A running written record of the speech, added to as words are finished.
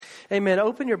Amen.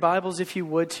 Open your Bibles, if you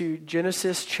would, to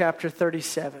Genesis chapter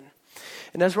 37.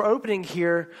 And as we're opening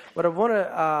here, what I want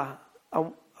to,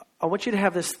 I want you to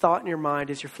have this thought in your mind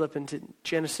as you're flipping to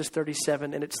Genesis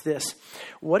 37, and it's this.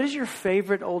 What is your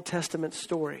favorite Old Testament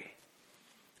story?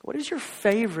 What is your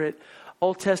favorite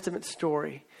Old Testament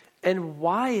story? And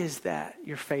why is that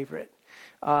your favorite?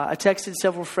 I texted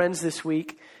several friends this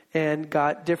week and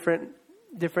got different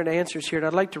answers here, and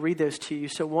I'd like to read those to you.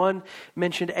 So one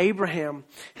mentioned Abraham,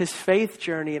 his faith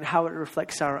journey, and how it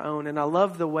reflects our own. And I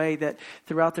love the way that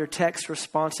throughout their text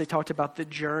response, they talked about the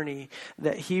journey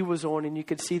that he was on, and you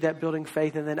could see that building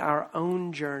faith, and then our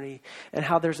own journey, and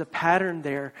how there's a pattern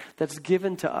there that's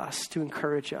given to us to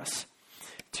encourage us.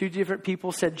 Two different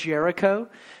people said Jericho,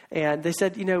 and they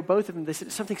said, both of them, they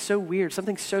said something so weird,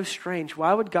 something so strange.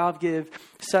 Why would God give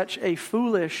such a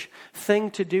foolish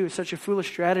thing to do, such a foolish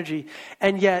strategy?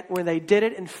 And yet, when they did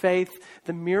it in faith,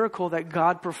 the miracle that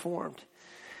God performed,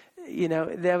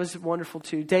 that was wonderful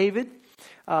too. David,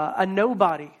 a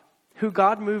nobody who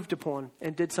God moved upon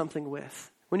and did something with.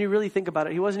 When you really think about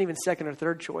it, he wasn't even second or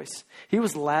third choice. He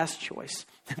was last choice.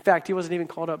 In fact, he wasn't even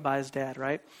called up by his dad,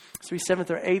 right? So he's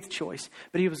seventh or eighth choice,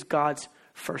 but he was God's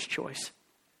first choice.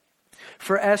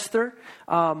 For Esther,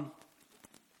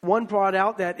 one brought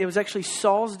out that it was actually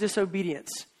Saul's disobedience,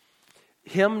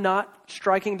 him not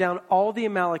striking down all the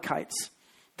Amalekites,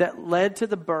 that led to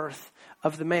the birth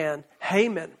of the man,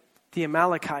 Haman, the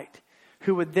Amalekite,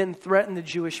 who would then threaten the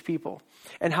Jewish people.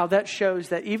 And how that shows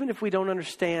that even if we don't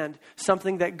understand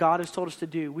something that God has told us to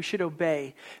do, we should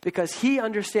obey, because he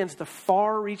understands the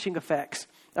far-reaching effects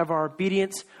of our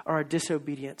obedience or our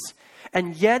disobedience.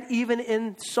 And yet, even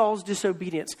in Saul's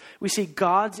disobedience, we see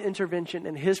God's intervention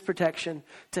and his protection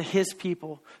to his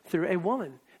people through a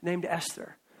woman named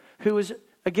Esther, who was,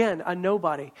 again, a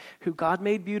nobody who God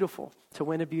made beautiful to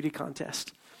win a beauty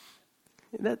contest.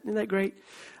 Isn't that great?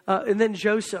 And then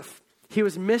Joseph, he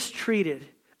was mistreated,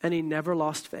 and he never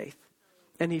lost faith.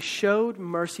 And he showed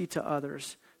mercy to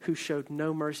others who showed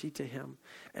no mercy to him.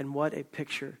 And what a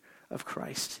picture of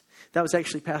Christ. That was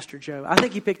actually Pastor Joe. I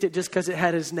think he picked it just because it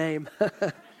had his name.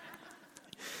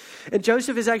 And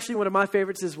Joseph is actually one of my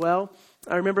favorites as well.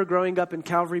 I remember growing up in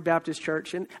Calvary Baptist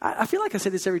Church. And I feel like I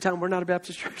say this every time. We're not a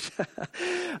Baptist church.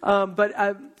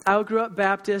 But I grew up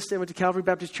Baptist and went to Calvary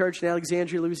Baptist Church in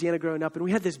Alexandria, Louisiana growing up. And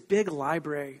we had this big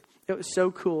library. It was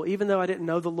so cool. Even though I didn't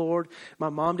know the Lord, my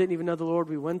mom didn't even know the Lord.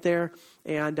 We went there,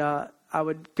 and I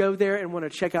would go there and want to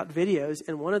check out videos.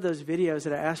 And one of those videos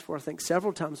that I asked for, I think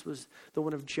several times, was the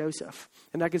one of Joseph.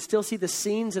 And I could still see the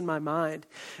scenes in my mind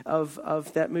of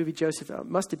that movie, Joseph. It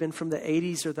must have been from the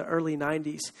 80s or the early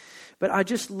 90s. But I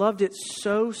just loved it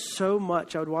so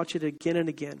much. I would watch it again and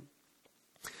again.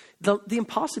 The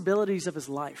impossibilities of his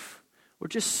life were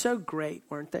just so great,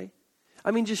 weren't they?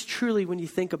 I mean, just truly when you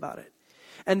think about it.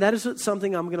 And that is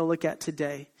something I'm going to look at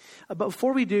today. But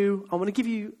before we do, I want to give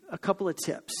you a couple of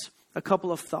tips, a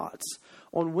couple of thoughts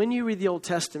on when you read the Old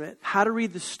Testament, how to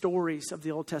read the stories of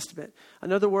the Old Testament.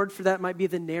 Another word for that might be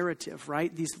the narrative,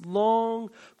 right? These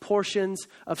long portions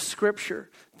of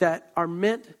Scripture that are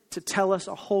meant to tell us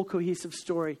a whole cohesive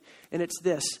story. And it's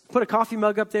this. Put a coffee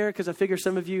mug up there because I figure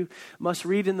some of you must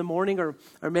read in the morning, or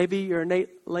maybe you're a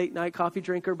late night coffee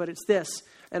drinker, but it's this.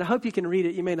 And I hope you can read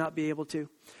it. You may not be able to.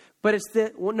 But it's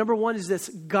number one is this: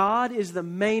 God is the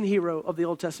main hero of the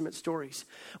Old Testament stories.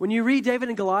 When you read David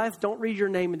and Goliath, don't read your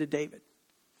name into David.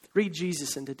 Read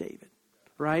Jesus into David,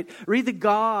 right? Read the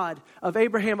God of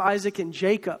Abraham, Isaac, and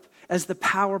Jacob as the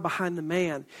power behind the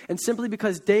man. And simply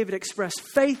because David expressed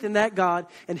faith in that God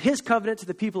and his covenant to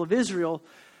the people of Israel,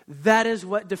 that is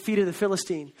what defeated the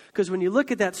Philistine. Because when you look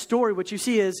at that story, what you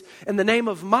see is, in the name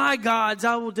of my gods,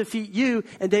 I will defeat you.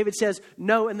 And David says,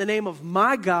 no, in the name of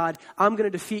my God, I'm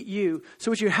going to defeat you. So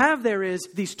what you have there is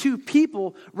these two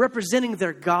people representing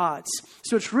their gods.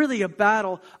 So it's really a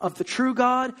battle of the true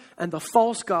God and the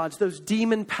false gods, those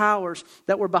demon powers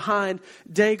that were behind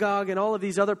Dagon and all of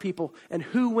these other people. And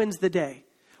who wins the day?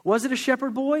 Was it a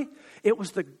shepherd boy? It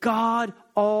was the God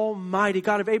Almighty,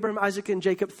 God of Abraham, Isaac, and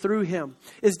Jacob through him.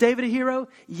 Is David a hero?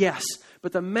 Yes.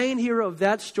 But the main hero of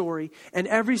that story and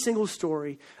every single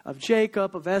story of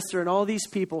Jacob, of Esther, and all these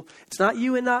people, it's not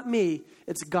you and not me.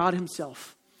 It's God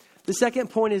himself. The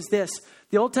second point is this.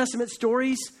 The Old Testament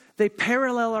stories, they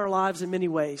parallel our lives in many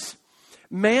ways.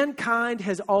 Mankind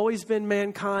has always been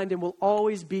mankind and will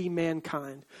always be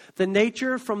mankind. The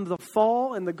nature from the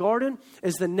fall in the garden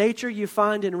is the nature you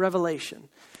find in Revelation.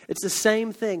 It's the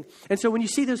same thing. And so when you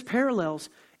see those parallels,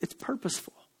 it's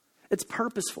purposeful. It's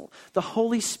purposeful. The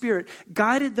Holy Spirit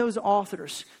guided those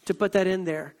authors to put that in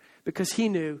there because he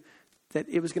knew that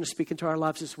it was going to speak into our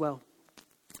lives as well.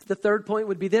 The third point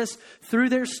would be this. Through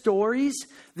their stories,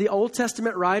 the Old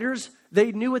Testament writers,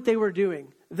 they knew what they were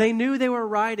doing. They knew they were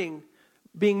writing,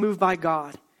 being moved by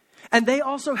God. And they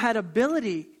also had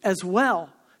ability as well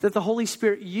that the Holy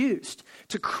Spirit used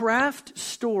to craft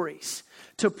stories,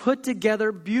 to put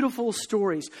together beautiful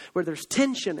stories where there's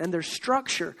tension and there's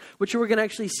structure, which we're going to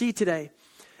actually see today.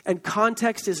 And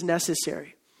context is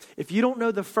necessary. If you don't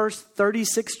know the first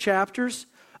 36 chapters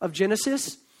of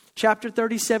Genesis, chapter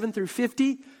 37 through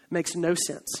 50 makes no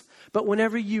sense. But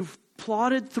whenever you've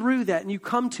plodded through that and you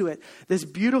come to it, this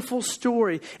beautiful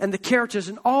story and the characters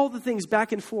and all the things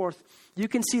back and forth, you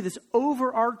can see this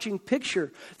overarching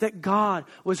picture that God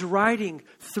was writing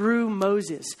through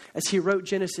Moses as he wrote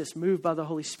Genesis, moved by the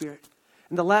Holy Spirit.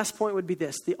 And the last point would be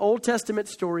this. The Old Testament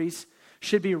stories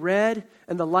should be read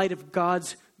in the light of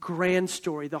God's grand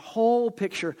story, the whole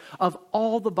picture of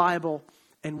all the Bible,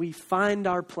 and we find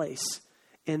our place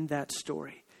in that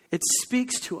story. It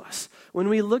speaks to us when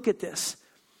we look at this.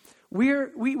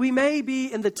 We may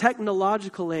be in the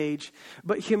technological age,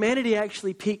 but humanity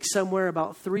actually peaked somewhere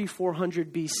about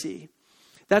 400 BC.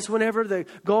 That's whenever the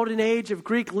golden age of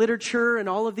Greek literature and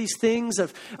all of these things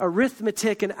of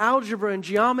arithmetic and algebra and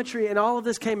geometry and all of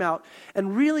this came out.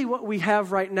 And really what we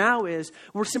have right now is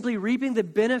we're simply reaping the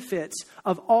benefits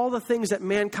of all the things that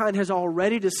mankind has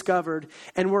already discovered.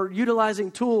 And we're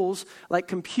utilizing tools like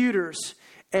computers.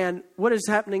 And what is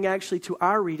happening actually to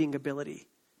our reading ability?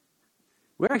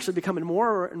 We're actually becoming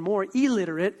more and more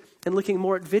illiterate and looking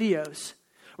more at videos.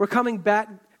 We're coming back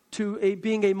to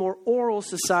being a more oral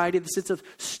society in the sense of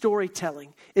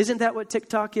storytelling. Isn't that what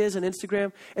TikTok is and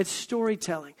Instagram? It's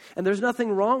storytelling. And there's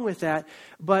nothing wrong with that.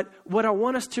 But what I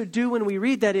want us to do when we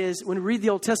read that is, when we read the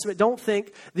Old Testament, don't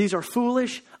think these are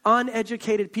foolish,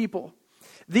 uneducated people.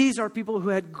 These are people who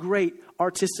had great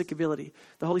artistic ability.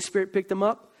 The Holy Spirit picked them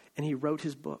up and he wrote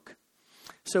his book.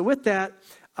 So with that,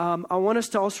 I want us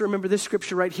to also remember this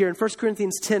scripture right here in 1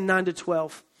 Corinthians 10,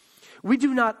 9-12. We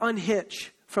do not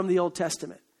unhitch from the Old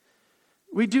Testament.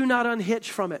 We do not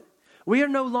unhitch from it. We are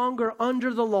no longer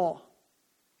under the law.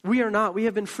 We are not. We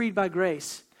have been freed by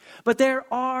grace. But there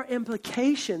are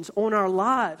implications on our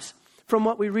lives from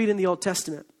what we read in the Old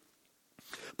Testament.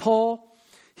 Paul,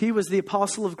 he was the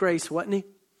apostle of grace, wasn't he?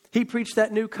 He preached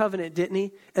that new covenant, didn't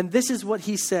he? And this is what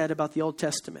he said about the Old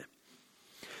Testament.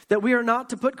 That we are not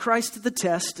to put Christ to the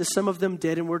test, as some of them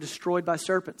did and were destroyed by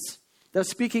serpents. That's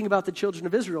speaking about the children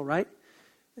of Israel, right?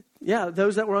 Yeah,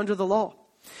 those that were under the law.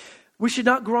 We should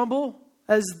not grumble,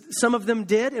 as some of them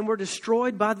did, and were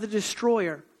destroyed by the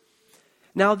destroyer.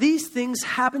 Now, these things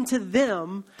happened to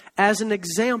them as an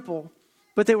example,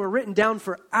 but they were written down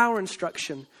for our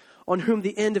instruction, on whom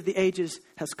the end of the ages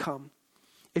has come.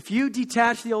 If you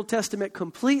detach the Old Testament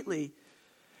completely,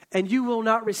 and you will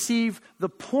not receive the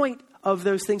point of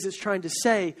those things it's trying to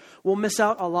say, we'll miss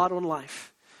out a lot on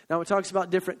life. Now, it talks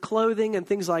about different clothing and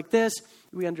things like this.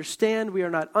 We understand we are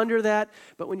not under that.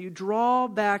 But when you draw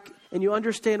back and you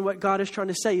understand what God is trying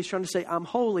to say, he's trying to say, I'm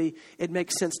holy. It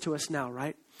makes sense to us now,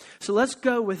 right? So let's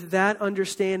go with that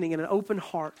understanding and an open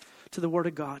heart to the Word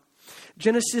of God.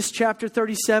 Genesis chapter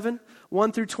 37,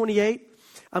 1-28.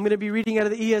 I'm going to be reading out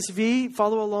of the ESV.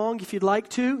 Follow along if you'd like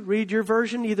to. Read your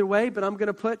version either way, but I'm going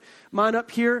to put mine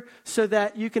up here so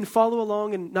that you can follow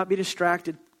along and not be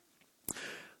distracted.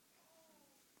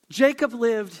 Jacob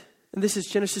lived, and this is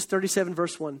Genesis 37,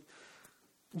 verse 1.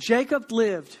 Jacob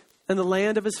lived in the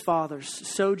land of his fathers,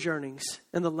 sojournings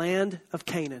in the land of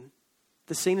Canaan.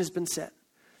 The scene has been set.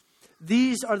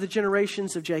 These are the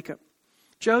generations of Jacob.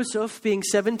 Joseph, being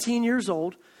 17 years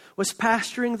old, was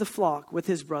pasturing the flock with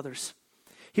his brothers.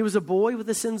 He was a boy with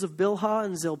the sons of Bilhah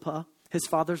and Zilpah, his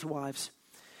father's wives.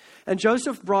 And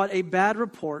Joseph brought a bad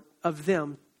report of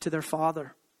them to their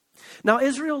father. Now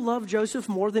Israel loved Joseph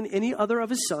more than any other of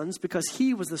his sons because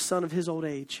he was the son of his old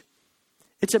age.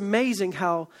 It's amazing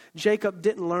how Jacob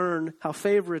didn't learn how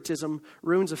favoritism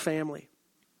ruins a family.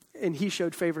 And he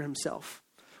showed favor himself.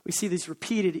 We see these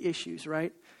repeated issues,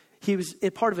 right? He was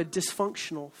a part of a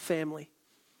dysfunctional family.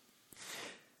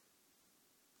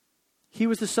 He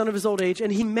was the son of his old age,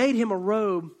 and he made him a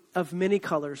robe of many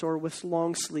colors, or with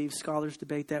long sleeves. Scholars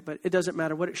debate that, but it doesn't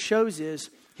matter. What it shows is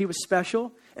he was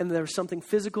special, and there was something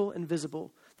physical and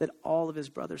visible that all of his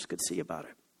brothers could see about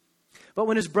it. But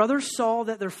when his brothers saw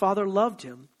that their father loved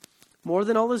him more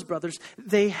than all his brothers,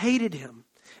 they hated him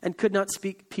and could not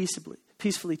speak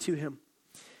peacefully to him.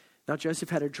 Now Joseph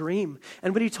had a dream,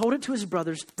 and when he told it to his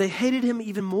brothers, they hated him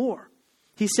even more.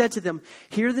 He said to them,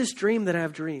 hear this dream that I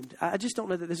have dreamed. I just don't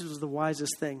know that this was the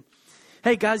wisest thing.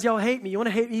 Hey guys, y'all hate me. You want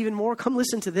to hate me even more? Come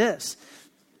listen to this.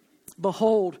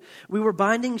 Behold, we were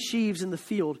binding sheaves in the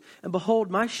field, and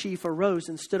behold, my sheaf arose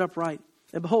and stood upright.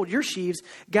 And behold, your sheaves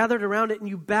gathered around it, and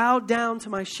you bowed down to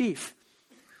my sheaf.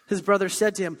 His brothers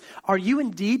said to him, are you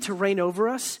indeed to reign over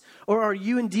us? Or are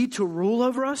you indeed to rule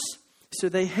over us? So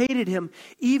they hated him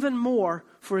even more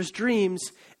for his dreams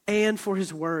and for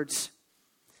his words.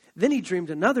 Then he dreamed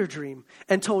another dream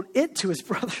and told it to his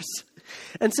brothers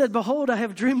and said, behold, I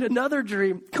have dreamed another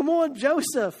dream. Come on,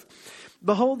 Joseph.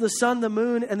 Behold, the sun, the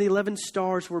moon, and the 11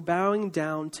 stars were bowing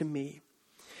down to me.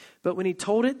 But when he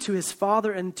told it to his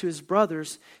father and to his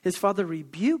brothers, his father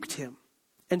rebuked him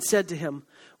and said to him,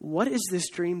 what is this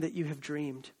dream that you have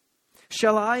dreamed?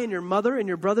 Shall I and your mother and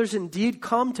your brothers indeed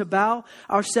come to bow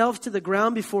ourselves to the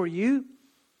ground before you?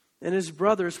 And his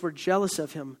brothers were jealous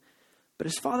of him, but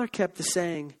his father kept the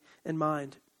saying in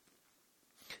mind.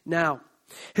 Now,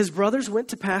 his brothers went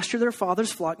to pasture their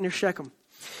father's flock near Shechem.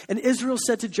 And Israel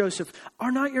said to Joseph,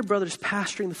 are not your brothers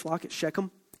pasturing the flock at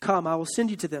Shechem? Come, I will send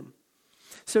you to them.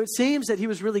 So it seems that he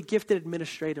was really gifted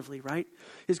administratively, right?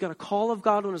 He's got a call of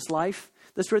God on his life.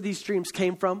 That's where these dreams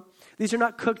came from. These are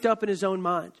not cooked up in his own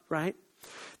mind, right?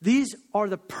 These are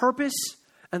the purpose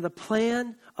and the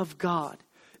plan of God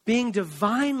being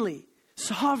divinely,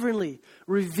 sovereignly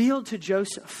revealed to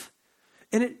Joseph.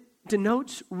 And it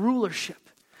denotes rulership.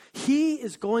 He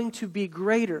is going to be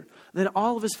greater than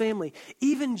all of his family.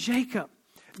 Even Jacob,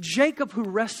 who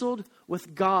wrestled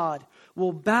with God,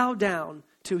 will bow down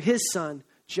to his son,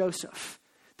 Joseph.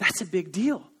 That's a big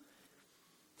deal.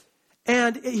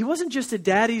 And he wasn't just a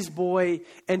daddy's boy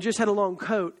and just had a long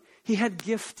coat. He had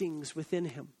giftings within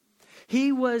him.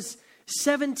 He was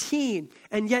 17,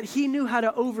 and yet he knew how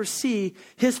to oversee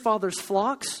his father's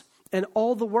flocks and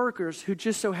all the workers who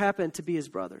just so happened to be his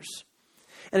brothers.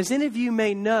 And as any of you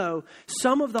may know,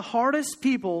 some of the hardest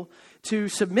people to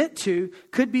submit to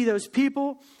could be those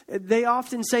people. They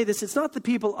often say this. It's not the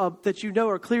people that you know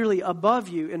are clearly above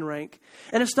you in rank.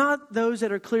 And it's not those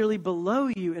that are clearly below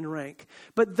you in rank.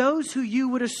 But those who you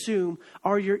would assume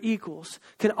are your equals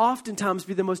can oftentimes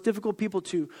be the most difficult people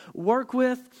to work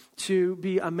with, to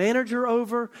be a manager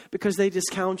over, because they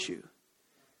discount you.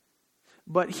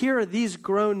 But here are these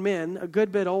grown men, a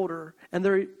good bit older, and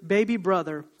their baby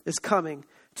brother is coming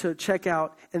to check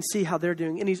out and see how they're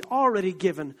doing. And he's already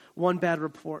given one bad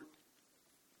report.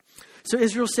 So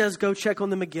Israel says, go check on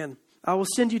them again. I will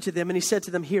send you to them. And he said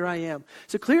to them, here I am.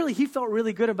 So clearly he felt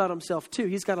really good about himself too.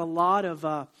 He's got a lot of,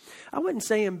 I wouldn't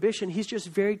say ambition. He's just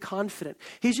very confident.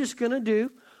 He's just going to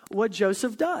do what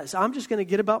Joseph does. I'm just going to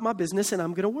get about my business and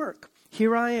I'm going to work.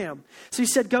 Here I am. So he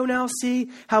said, go now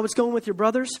see how it's going with your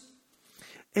brothers.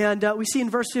 And we see in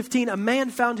verse 15, a man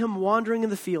found him wandering in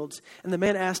the fields. And the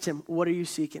man asked him, what are you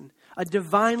seeking? A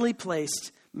divinely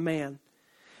placed man.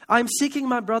 I'm seeking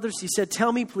my brothers, he said.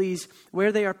 Tell me, please,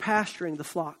 where they are pasturing the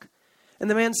flock. And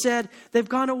the man said, they've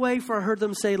gone away, for I heard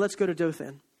them say, let's go to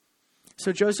Dothan.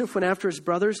 So Joseph went after his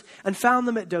brothers and found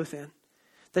them at Dothan.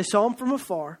 They saw him from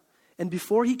afar, and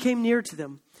before he came near to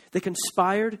them, they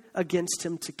conspired against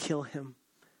him to kill him.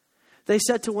 They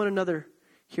said to one another,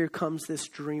 here comes this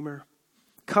dreamer.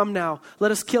 Come now,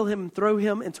 let us kill him and throw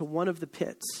him into one of the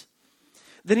pits.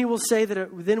 Then we will say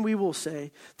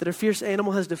that a fierce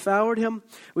animal has devoured him.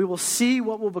 We will see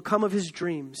what will become of his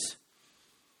dreams.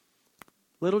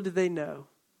 Little did they know.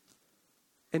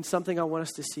 And something I want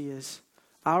us to see is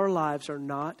our lives are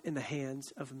not in the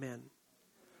hands of men.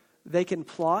 They can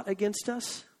plot against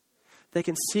us. They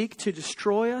can seek to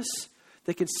destroy us.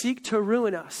 They can seek to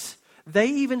ruin us. They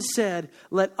even said,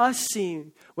 let us see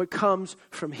what comes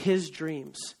from his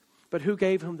dreams. But who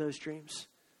gave him those dreams?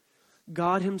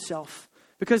 God himself.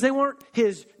 Because they weren't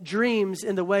his dreams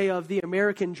in the way of the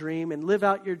American dream and live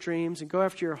out your dreams and go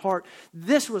after your heart.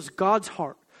 This was God's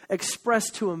heart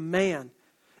expressed to a man.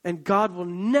 And God will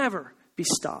never be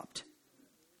stopped.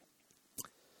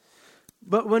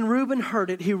 But when Reuben heard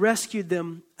it, he rescued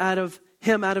them out of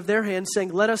their hands,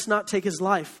 saying, let us not take his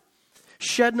life.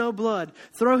 Shed no blood.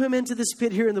 Throw him into this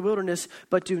pit here in the wilderness,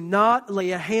 but do not lay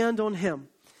a hand on him,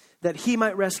 that he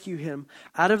might rescue him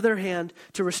out of their hand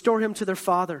to restore him to their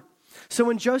father. So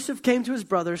when Joseph came to his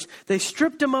brothers, they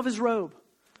stripped him of his robe.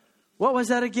 What was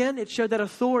that again? It showed that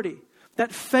authority,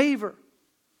 that favor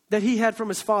that he had from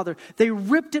his father. They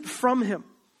ripped it from him.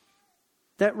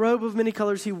 That robe of many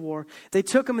colors he wore. They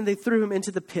took him and they threw him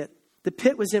into the pit. The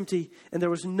pit was empty and there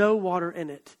was no water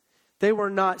in it. They were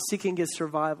not seeking his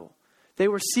survival. They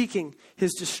were seeking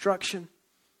his destruction.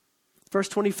 Verse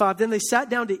 25, then they sat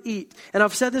down to eat. And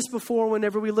I've said this before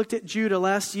whenever we looked at Judah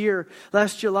last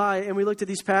July, and we looked at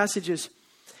these passages.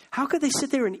 How could they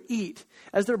sit there and eat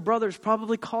as their brothers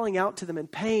probably calling out to them in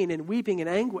pain and weeping and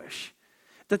anguish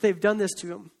that they've done this to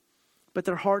them? But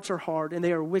their hearts are hard and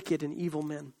they are wicked and evil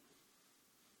men.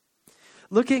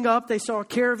 Looking up, they saw a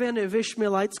caravan of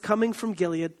Ishmaelites coming from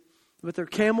Gilead with their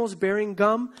camels bearing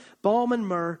gum, balm, and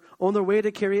myrrh on their way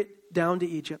to carry it down to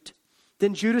Egypt.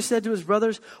 Then Judah said to his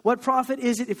brothers, "What profit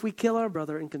is it if we kill our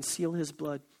brother and conceal his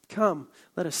blood? Come,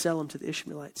 let us sell him to the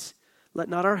Ishmaelites. Let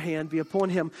not our hand be upon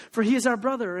him, for he is our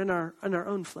brother and our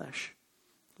own flesh."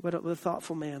 What a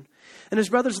thoughtful man. And his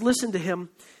brothers listened to him.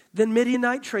 Then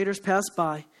Midianite traders passed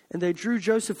by, and they drew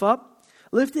Joseph up,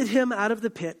 lifted him out of the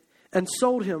pit, and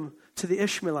sold him to the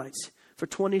Ishmaelites for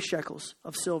 20 shekels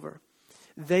of silver.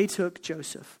 They took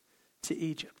Joseph to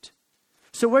Egypt.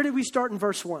 So where did we start in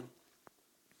verse 1?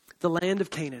 The land of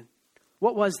Canaan.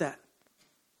 What was that?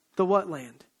 The what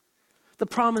land? The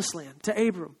promised land to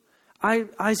Abram,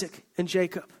 Isaac, and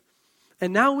Jacob.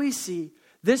 And now we see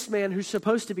this man who's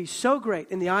supposed to be so great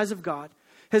in the eyes of God,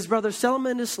 his brothers sell him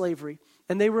into slavery,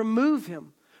 and they remove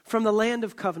him from the land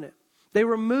of covenant. They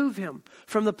remove him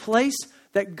from the place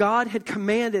that God had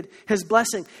commanded his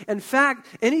blessing. In fact,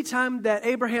 anytime that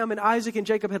Abraham and Isaac and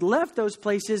Jacob had left those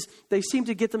places, they seemed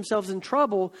to get themselves in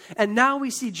trouble. And now we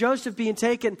see Joseph being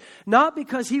taken, not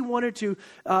because he wanted to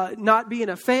not be in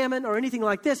a famine or anything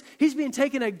like this. He's being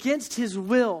taken against his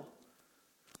will.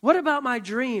 What about my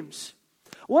dreams?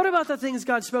 What about the things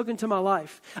God's spoken to my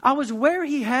life? I was where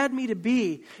he had me to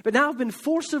be, but now I've been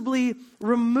forcibly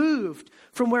removed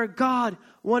from where God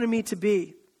wanted me to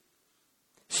be.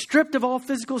 Stripped of all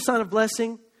physical sign of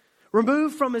blessing,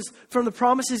 removed from the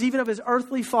promises even of his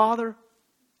earthly father.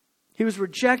 He was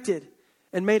rejected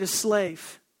and made a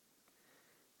slave.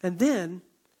 And then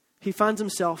he finds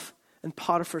himself in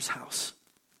Potiphar's house.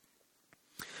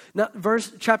 Now,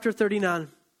 chapter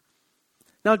 39.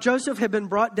 Now Joseph had been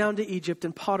brought down to Egypt,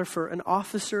 and Potiphar, an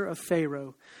officer of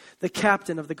Pharaoh, the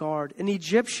captain of the guard, an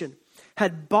Egyptian,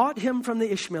 had bought him from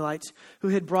the Ishmaelites who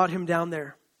had brought him down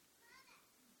there.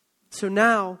 So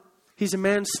now he's a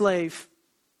man's slave.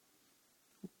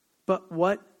 But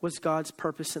what was God's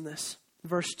purpose in this?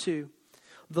 Verse 2,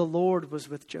 the Lord was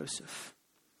with Joseph.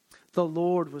 The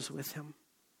Lord was with him.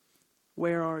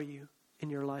 Where are you in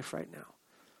your life right now?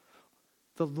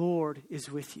 The Lord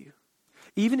is with you.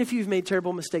 Even if you've made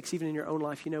terrible mistakes, even in your own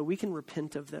life, we can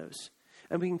repent of those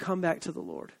and we can come back to the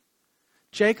Lord.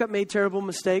 Jacob made terrible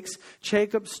mistakes.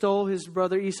 Jacob stole his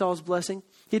brother Esau's blessing.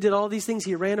 He did all these things.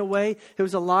 He ran away. He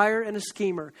was a liar and a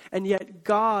schemer. And yet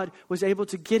God was able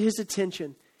to get his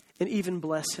attention and even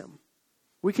bless him.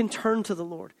 We can turn to the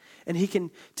Lord and he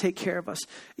can take care of us.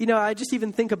 I just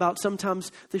even think about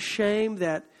sometimes the shame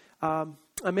that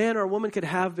a man or a woman could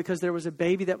have because there was a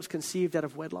baby that was conceived out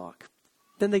of wedlock.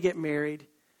 Then they get married.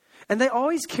 And they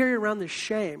always carry around this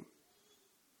shame.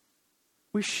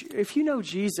 If you know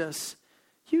Jesus,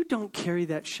 you don't carry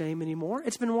that shame anymore.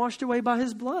 It's been washed away by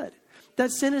his blood. That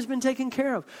sin has been taken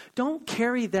care of. Don't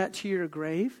carry that to your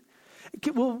grave.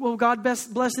 Will God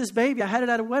bless this baby? I had it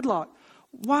out of wedlock.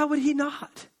 Why would he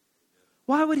not?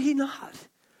 Why would he not?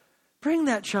 Bring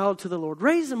that child to the Lord.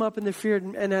 Raise him up in the fear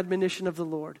and admonition of the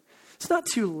Lord. It's not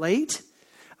too late.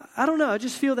 I don't know. I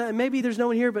just feel that, and maybe there's no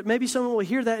one here, but maybe someone will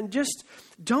hear that, and just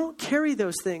don't carry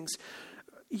those things.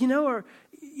 Or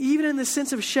even in the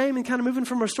sense of shame, and kind of moving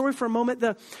from our story for a moment,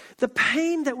 the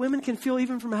pain that women can feel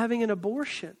even from having an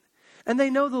abortion. And they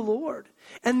know the Lord.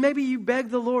 And maybe you beg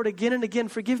the Lord again and again,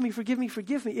 forgive me, forgive me,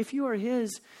 forgive me. If you are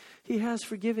his, he has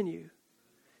forgiven you.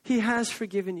 He has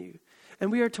forgiven you.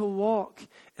 And we are to walk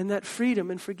in that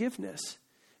freedom and forgiveness.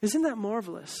 Isn't that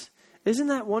marvelous? Isn't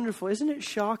that wonderful? Isn't it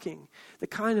shocking, the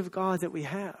kind of God that we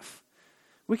have?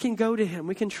 We can go to him.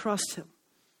 We can trust him.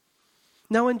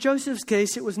 Now, in Joseph's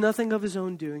case, it was nothing of his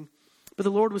own doing, but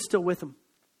the Lord was still with him.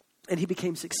 And he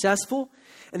became successful,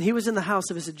 and he was in the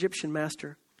house of his Egyptian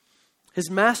master.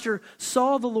 His master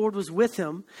saw the Lord was with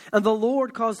him, and the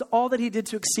Lord caused all that he did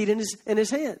to succeed in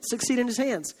his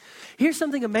hands. Here's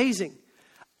something amazing.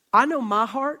 I know my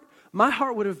heart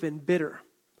would have been bitter.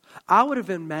 I would have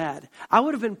been mad. I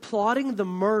would have been plotting the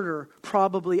murder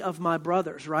probably of my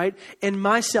brothers, right? And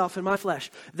myself and my flesh.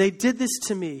 They did this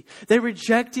to me. They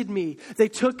rejected me. They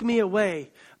took me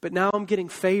away. But now I'm getting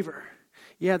favor.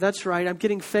 Yeah, that's right. I'm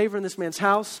getting favor in this man's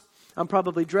house. I'm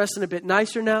probably dressing a bit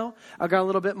nicer now. I got a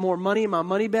little bit more money in my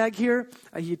money bag here.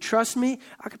 You trust me?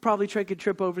 I could probably take a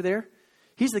trip over there.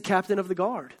 He's the captain of the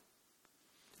guard.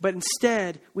 But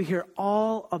instead, we hear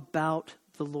all about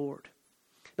the Lord.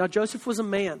 Now, Joseph was a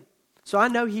man, so I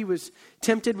know he was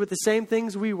tempted with the same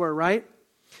things we were, right?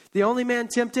 The only man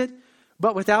tempted,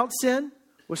 but without sin,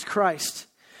 was Christ.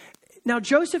 Now,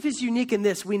 Joseph is unique in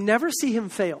this. We never see him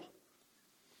fail.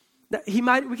 Now,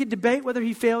 we could debate whether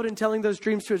he failed in telling those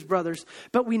dreams to his brothers,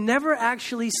 but we never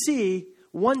actually see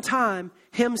one time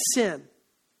him sin.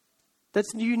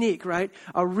 That's unique, right?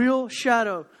 A real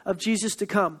shadow of Jesus to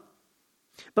come.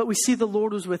 But we see the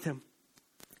Lord was with him.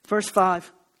 Verse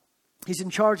 5, he's in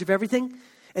charge of everything,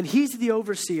 and he's the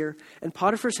overseer in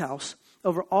Potiphar's house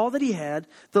over all that he had.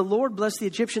 The Lord blessed the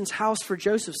Egyptian's house for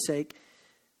Joseph's sake.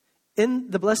 In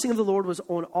the blessing of the Lord was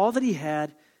on all that he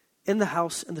had in the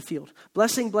house and the field.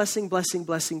 Blessing, blessing, blessing,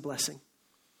 blessing, blessing.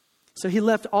 So he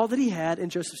left all that he had in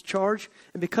Joseph's charge,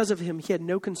 and because of him, he had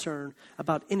no concern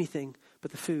about anything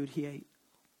but the food he ate.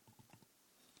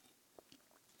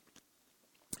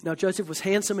 Now Joseph was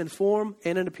handsome in form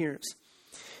and in appearance.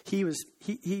 He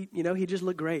just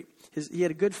looked great. He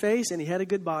had a good face and he had a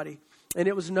good body, and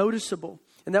it was noticeable.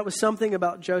 And that was something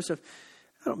about Joseph.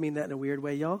 I don't mean that in a weird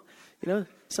way, y'all.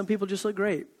 Some people just look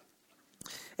great.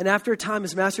 And after a time,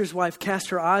 his master's wife cast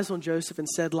her eyes on Joseph and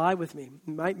said, "Lie with me."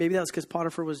 Maybe that was because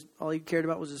Potiphar was all he cared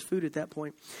about was his food at that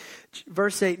point.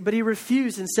 Verse 8, but he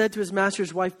refused and said to his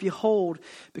master's wife, "Behold,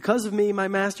 because of me, my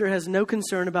master has no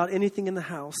concern about anything in the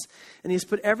house, and he has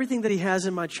put everything that he has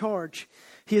in my charge.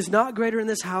 He is not greater in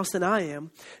this house than I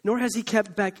am, nor has he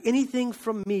kept back anything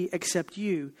from me except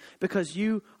you, because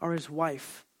you are his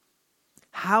wife.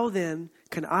 How then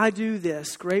can I do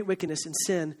this great wickedness and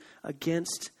sin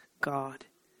against God?"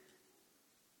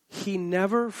 He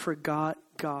never forgot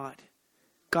God.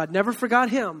 God never forgot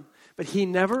him, but he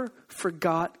never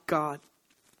forgot God.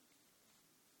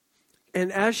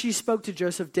 And as she spoke to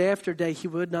Joseph day after day, he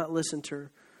would not listen to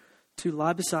her, to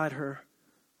lie beside her,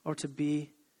 or to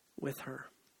be with her.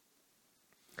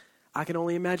 I can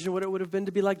only imagine what it would have been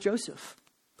to be like Joseph.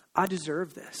 I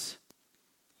deserve this.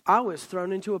 I was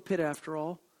thrown into a pit after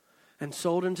all and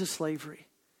sold into slavery.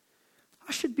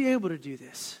 I should be able to do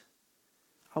this.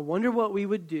 I wonder what we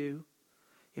would do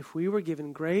if we were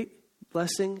given great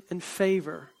blessing and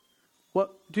favor.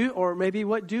 What do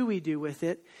we do with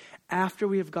it after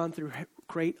we have gone through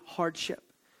great hardship?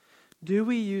 Do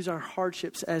we use our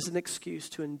hardships as an excuse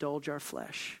to indulge our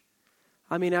flesh?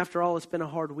 I mean, after all, it's been a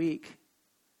hard week.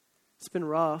 It's been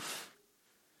rough.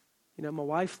 My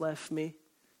wife left me.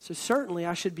 So certainly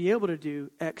I should be able to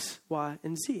do X, Y,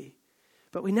 and Z.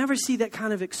 But we never see that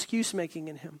kind of excuse making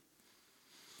in him.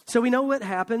 So we know what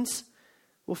happens.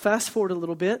 We'll fast forward a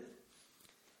little bit.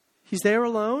 He's there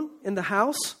alone in the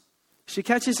house. She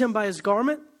catches him by his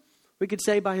garment. We could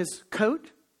say by his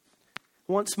coat.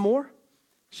 Once more,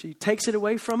 she takes it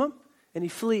away from him and he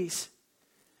flees.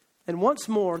 And once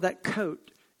more, that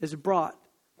coat is brought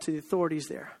to the authorities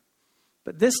there.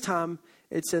 But this time,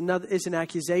 it's an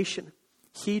accusation.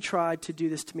 He tried to do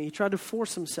this to me. He tried to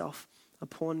force himself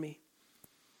upon me.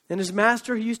 And his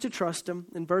master, who used to trust him,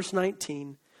 in verse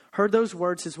 19, heard those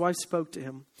words his wife spoke to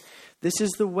him. "This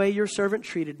is the way your servant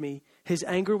treated me." His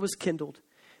anger was kindled.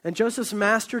 And Joseph's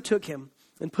master took him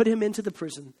and put him into the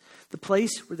prison, the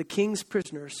place where the king's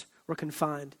prisoners were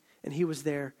confined. And he was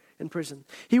there in prison.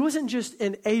 He wasn't just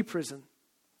in a prison,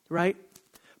 right?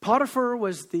 Potiphar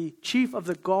was the chief of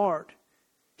the guard.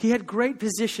 He had great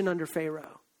position under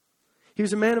Pharaoh. He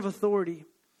was a man of authority.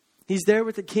 He's there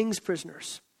with the king's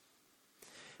prisoners.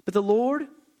 But the Lord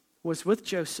was with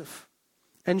Joseph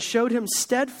and showed him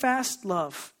steadfast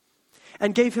love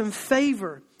and gave him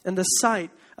favor in the sight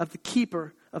of the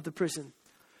keeper of the prison.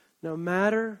 No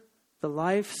matter the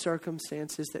life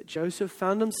circumstances that Joseph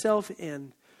found himself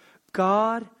in,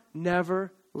 God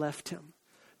never left him.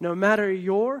 No matter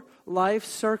your life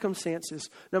circumstances,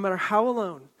 no matter how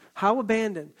alone, how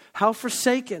abandoned, how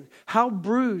forsaken, how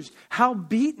bruised, how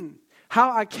beaten,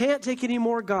 how I can't take any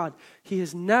more, God, He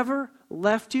has never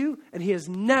left you and He has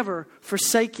never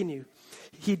forsaken you.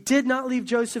 He did not leave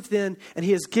Joseph then, and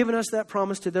He has given us that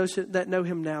promise to those that know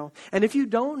Him now. And if you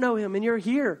don't know Him and you're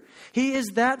here, He is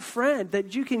that friend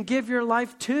that you can give your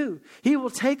life to. He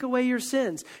will take away your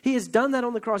sins. He has done that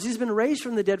on the cross. He's been raised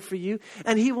from the dead for you,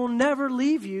 and He will never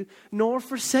leave you nor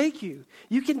forsake you.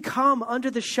 You can come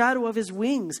under the shadow of His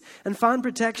wings and find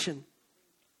protection.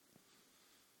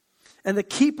 And the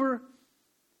keeper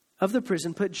of the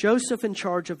prison put Joseph in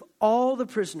charge of all the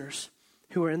prisoners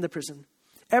who were in the prison.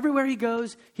 Everywhere he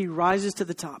goes, he rises to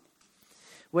the top.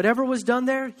 Whatever was done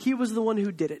there, he was the one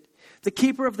who did it. The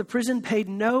keeper of the prison paid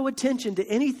no attention to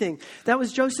anything. That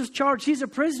was Joseph's charge. He's a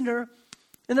prisoner,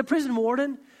 and the prison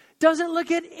warden doesn't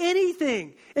look at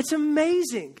anything. It's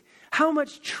amazing how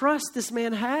much trust this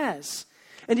man has.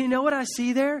 And you know what I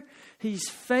see there? He's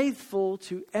faithful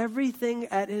to everything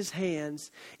at his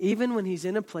hands, even when he's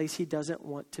in a place he doesn't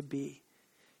want to be.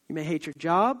 You may hate your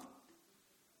job.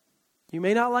 You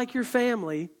may not like your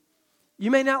family.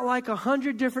 You may not like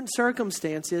 100 different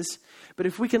circumstances. But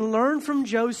if we can learn from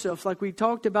Joseph, like we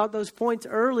talked about those points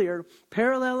earlier,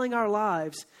 paralleling our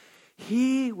lives,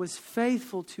 he was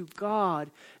faithful to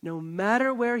God no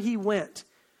matter where he went.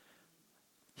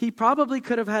 he probably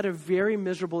could have had a very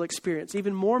miserable experience,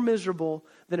 even more miserable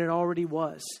than it already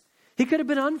was. He could have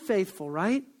been unfaithful,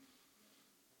 right?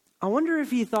 I wonder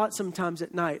if he thought sometimes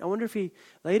at night, I wonder if he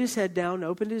laid his head down,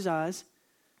 opened his eyes,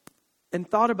 and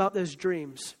thought about those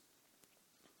dreams.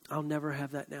 I'll never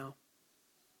have that now.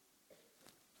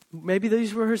 Maybe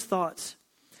these were his thoughts,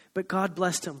 but God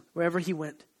blessed him wherever he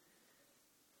went.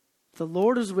 The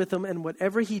Lord was with him, and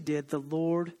whatever he did, the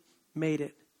Lord made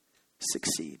it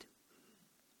succeed.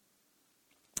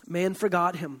 Man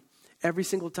forgot him every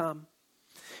single time.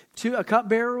 A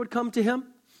cupbearer would come to him.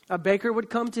 A baker would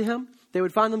come to him. They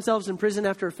would find themselves in prison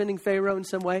after offending Pharaoh in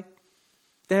some way.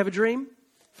 They have a dream.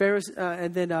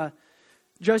 And then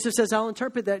Joseph says, I'll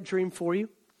interpret that dream for you.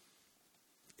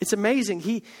 It's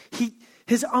amazing.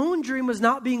 His own dream was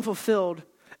not being fulfilled,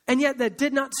 and yet that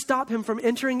did not stop him from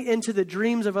entering into the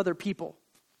dreams of other people.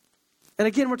 And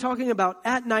again, we're talking about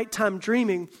at nighttime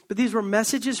dreaming, but these were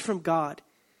messages from God.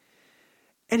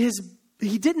 And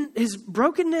his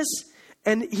brokenness,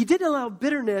 and he didn't allow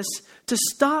bitterness to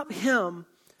stop him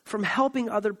from helping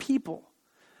other people.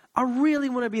 I really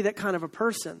want to be that kind of a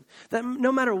person, that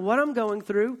no matter what I'm going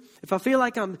through, if I feel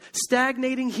like I'm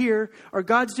stagnating here or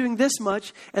God's doing this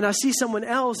much and I see someone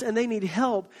else and they need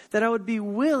help, that I would be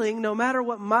willing, no matter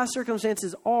what my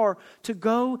circumstances are, to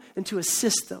go and to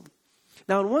assist them.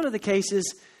 Now, in one of the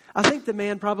cases, I think the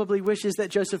man probably wishes that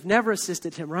Joseph never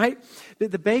assisted him, right?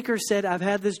 The baker said, I've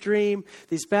had this dream,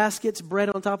 these baskets, bread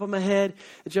on top of my head.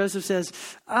 And Joseph says,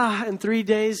 in 3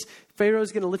 days,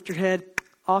 Pharaoh's going to lift your head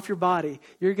off your body.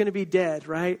 You're going to be dead,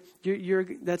 right?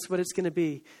 That's what it's going to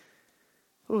be.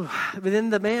 Ooh. But then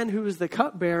the man who was the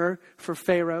cupbearer for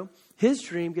Pharaoh, his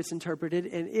dream gets interpreted,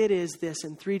 and it is this: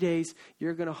 in 3 days,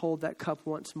 you're going to hold that cup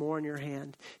once more in your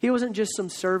hand. He wasn't just some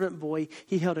servant boy.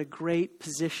 He held a great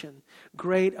position,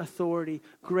 great authority,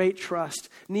 great trust.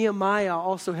 Nehemiah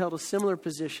also held a similar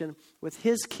position with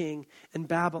his king in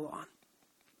Babylon.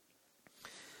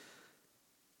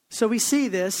 So we see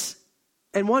this.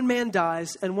 And one man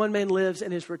dies, and one man lives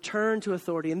and is returned to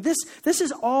authority. And this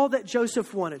is all that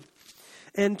Joseph wanted.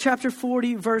 In chapter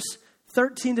 40, verse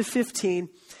 13 to 15,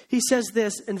 he says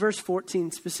this in verse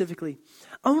 14 specifically.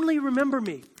 Only remember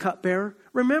me, cupbearer.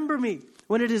 Remember me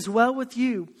when it is well with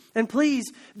you. And please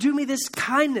do me this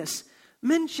kindness.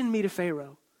 Mention me to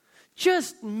Pharaoh.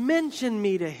 Just mention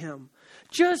me to him.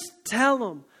 Just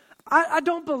tell him, I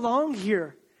don't belong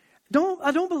here.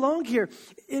 I don't belong here.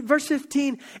 In verse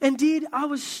 15, indeed, I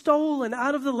was stolen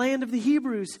out of the land of the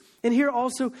Hebrews. And here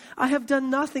also, I have done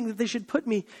nothing that they should put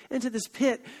me into this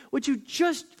pit. Would you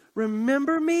just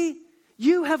remember me?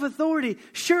 You have authority.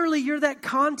 Surely you're that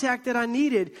contact that I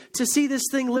needed to see this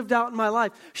thing lived out in my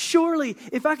life. Surely,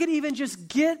 if I could even just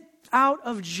get out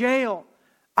of jail,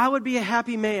 I would be a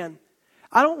happy man.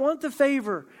 I don't want the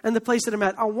favor and the place that I'm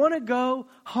at. I want to go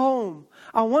home.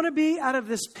 I want to be out of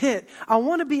this pit. I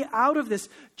want to be out of this.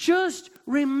 Just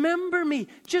remember me.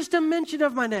 Just a mention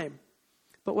of my name.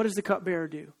 But what does the cupbearer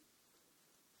do?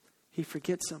 He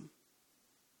forgets him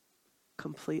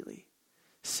completely.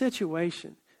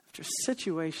 Situation after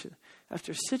situation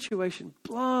after situation,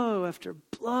 blow after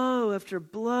blow after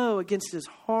blow against his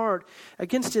heart,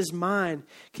 against his mind.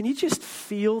 Can you just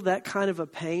feel that kind of a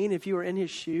pain if you were in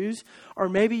his shoes? Or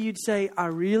maybe you'd say, I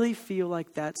really feel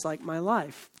like that's like my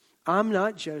life. I'm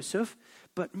not Joseph,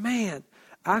 but man,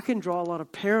 I can draw a lot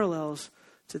of parallels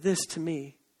to this to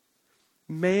me.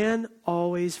 Man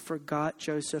always forgot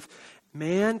Joseph.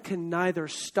 Man can neither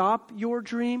stop your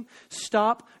dream,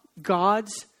 stop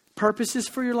God's purposes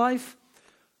for your life,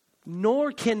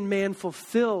 nor can man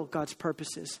fulfill God's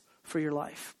purposes for your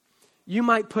life. You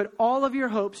might put all of your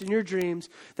hopes and your dreams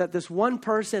that this one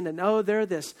person, and they're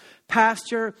this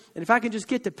pastor, and if I can just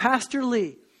get to Pastor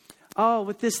Lee,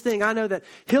 with this thing, I know that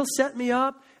he'll set me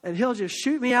up and he'll just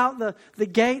shoot me out the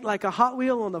gate like a Hot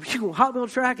Wheel on the Hot Wheel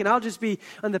track, and I'll just be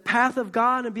on the path of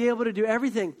God and be able to do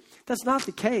everything. That's not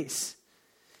the case.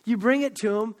 You bring it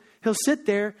to him, he'll sit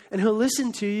there and he'll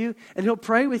listen to you and he'll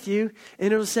pray with you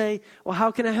and he'll say, well, how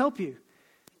can I help you?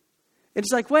 And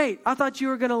it's like, wait, I thought you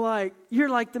were going to you're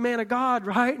like the man of God,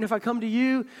 right? And if I come to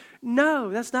you,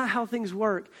 no, that's not how things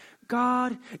work.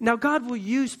 God will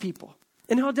use people,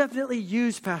 and he'll definitely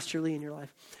use Pastor Lee in your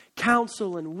life.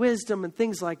 Counsel and wisdom and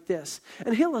things like this.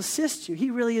 And he'll assist you.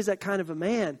 He really is that kind of a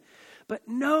man. But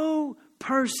no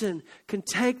person can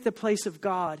take the place of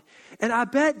God. And I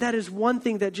bet that is one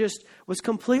thing that just was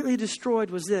completely destroyed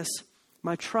was this: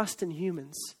 my trust in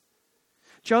humans.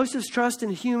 Joseph's trust in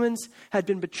humans had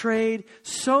been betrayed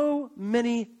so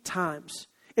many times.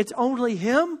 It's only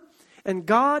him and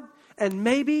God and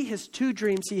maybe his 2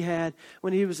 dreams he had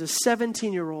when he was a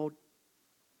 17-year-old.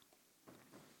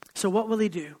 So what will he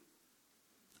do?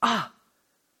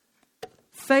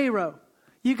 Pharaoh,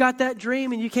 you got that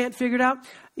dream and you can't figure it out?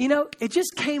 You know, it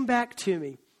just came back to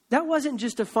me. That wasn't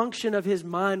just a function of his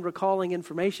mind recalling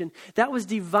information. That was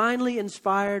divinely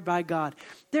inspired by God.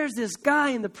 There's this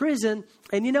guy in the prison,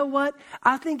 and you know what?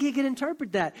 I think he could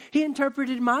interpret that. He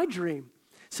interpreted my dream.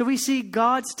 So we see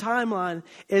God's timeline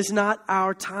is not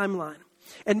our timeline.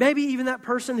 And maybe even that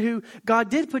person who God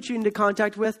did put you into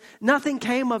contact with, nothing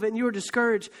came of it and you were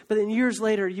discouraged. But then years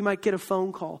later, you might get a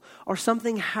phone call or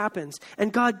something happens.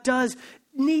 And God does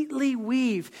neatly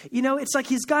weave. You know, it's like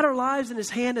he's got our lives in his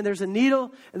hand, and there's a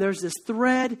needle and there's this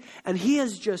thread, and he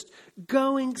is just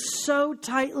going so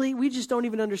tightly. We just don't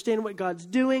even understand what God's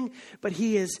doing, but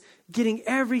he is getting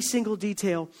every single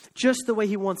detail just the way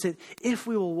he wants it if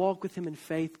we will walk with him in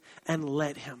faith and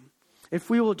let him. If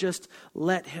we will just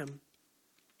let him.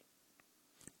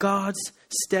 God's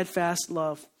steadfast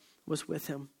love was with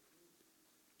him.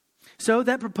 So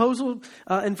that proposal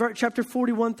in chapter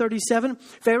 41:37,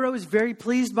 Pharaoh is very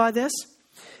pleased by this.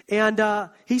 And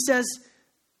he says,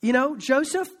 you know,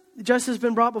 Joseph's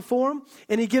been brought before him,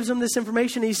 and he gives him this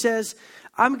information. He says,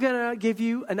 I'm going to give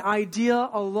you an idea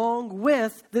along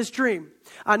with this dream.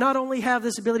 I not only have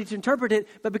this ability to interpret it,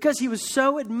 but because he was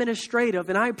so administrative,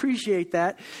 and I appreciate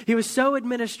that, he was so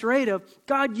administrative,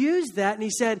 God used that, and he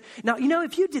said, now, you know,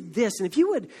 if you did this, and if you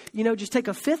would, you know, just take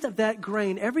a fifth of that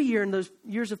grain every year in those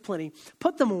years of plenty,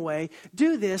 put them away,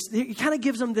 do this, he kind of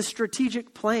gives them this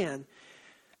strategic plan.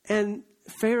 And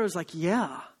Pharaoh's like,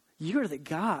 yeah, you're the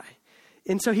guy.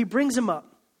 And so he brings him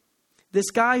up.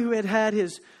 This guy who had had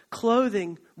his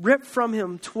clothing ripped from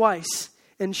him twice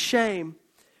in shame.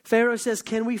 Pharaoh says,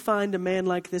 can we find a man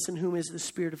like this in whom is the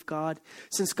Spirit of God?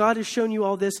 Since God has shown you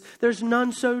all this, there's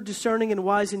none so discerning and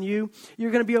wise in you.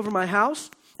 You're going to be over my house,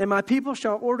 and my people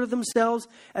shall order themselves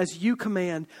as you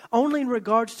command. Only in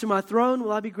regards to my throne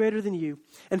will I be greater than you.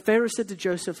 And Pharaoh said to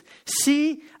Joseph,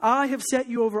 see, I have set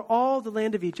you over all the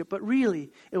land of Egypt. But really,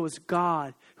 it was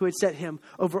God who had set him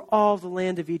over all the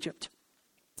land of Egypt.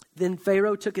 Then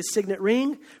Pharaoh took his signet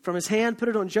ring from his hand, put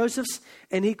it on Joseph's,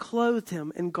 and he clothed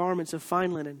him in garments of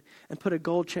fine linen and put a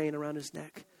gold chain around his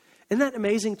neck. Isn't that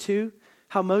amazing too?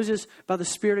 How Moses, by the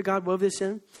Spirit of God, wove this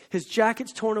in. His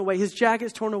jacket's torn away.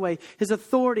 His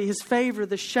authority, his favor,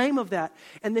 the shame of that.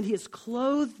 And then he is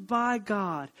clothed by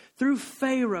God through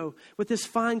Pharaoh with this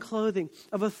fine clothing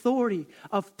of authority,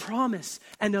 of promise,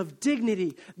 and of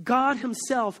dignity. God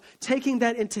himself taking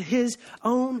that into his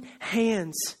own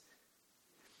hands.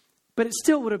 But it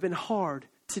still would have been hard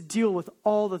to deal with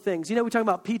all the things. You know, we talk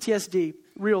about PTSD,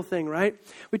 real thing, right?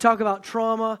 We talk about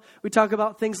trauma. We talk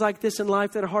about things like this in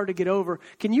life that are hard to get over.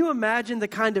 Can you imagine the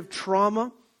kind of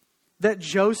trauma that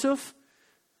Joseph,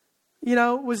 you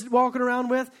know, was walking around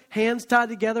with? Hands tied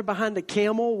together behind a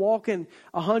camel, walking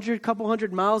couple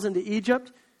hundred miles into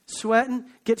Egypt, sweating,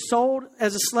 get sold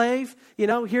as a slave. You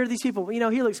know, here are these people. You know,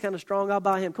 he looks kind of strong. I'll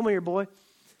buy him. Come on here, boy.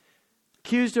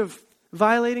 Accused of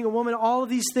violating a woman, all of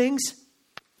these things.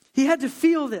 He had to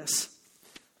feel this.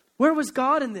 Where was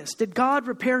God in this? Did God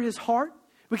repair his heart?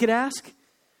 We could ask.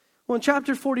 Well, in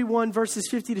chapter 41, verses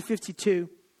 50 to 52,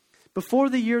 before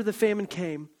the year of the famine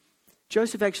came,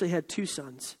 Joseph actually had two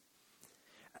sons.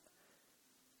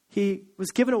 He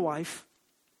was given a wife,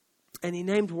 and he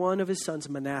named one of his sons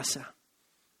Manasseh.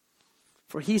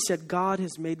 For he said, God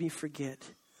has made me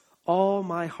forget all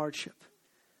my hardship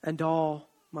and all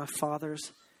my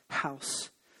father's house.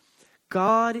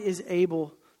 God is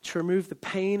able to remove the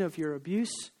pain of your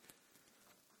abuse,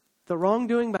 the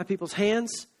wrongdoing by people's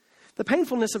hands, the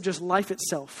painfulness of just life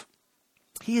itself.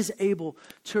 He is able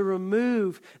to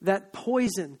remove that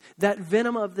poison, that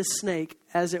venom of the snake,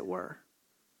 as it were.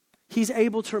 He's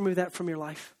able to remove that from your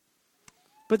life.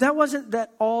 But that wasn't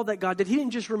all that God did. He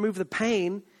didn't just remove the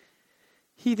pain.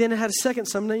 He then had a second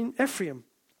son named Ephraim.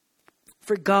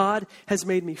 For God has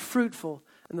made me fruitful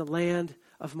in the land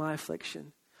of my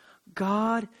affliction.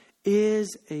 God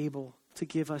is able to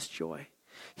give us joy.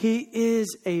 He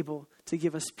is able to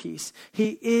give us peace.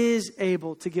 He is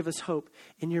able to give us hope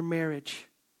in your marriage,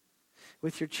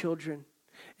 with your children,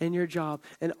 and your job,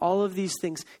 and all of these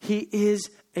things. He is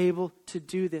able to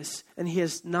do this, and he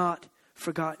has not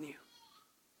forgotten you.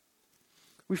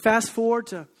 We fast forward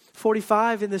to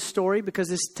 45 in this story because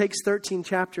this takes 13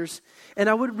 chapters. And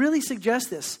I would really suggest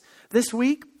this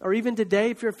week, or even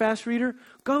today, if you're a fast reader,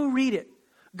 go read it.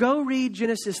 Go read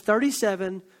Genesis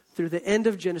 37 through the end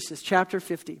of Genesis, chapter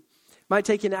 50. Might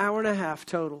take you an hour and a half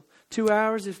total. 2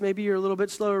 hours if maybe you're a little bit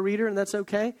slower reader, and that's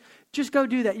okay. Just go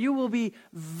do that. You will be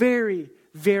very,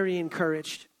 very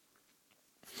encouraged.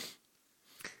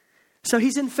 So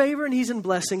he's in favor and he's in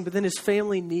blessing, but then his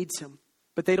family needs him.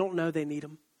 But they don't know they need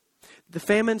him. The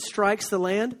famine strikes the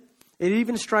land, It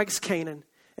even strikes Canaan.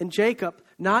 And Jacob,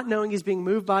 not knowing he's being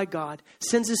moved by God,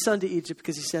 sends his son to Egypt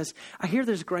because he says, I hear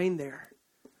there's grain there.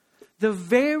 The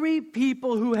very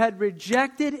people who had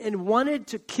rejected and wanted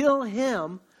to kill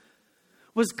him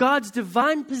was God's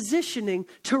divine positioning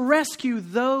to rescue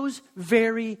those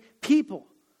very people.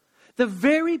 The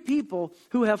very people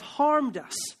who have harmed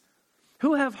us,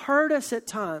 who have hurt us at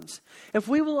times. If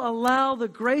we will allow the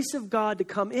grace of God to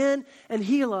come in and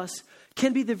heal us,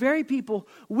 can be the very people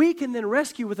we can then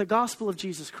rescue with the gospel of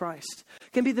Jesus Christ.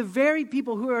 Can be the very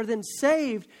people who are then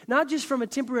saved, not just from a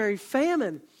temporary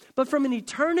famine, but from an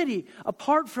eternity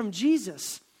apart from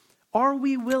Jesus. Are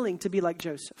we willing to be like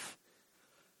Joseph?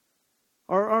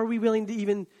 Or are we willing to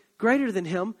even greater than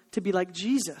him to be like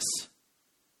Jesus,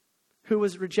 who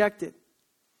was rejected,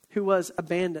 who was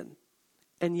abandoned,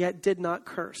 and yet did not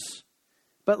curse,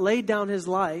 but laid down his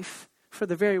life for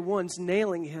the very ones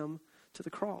nailing him to the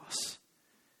cross?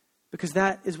 Because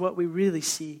that is what we really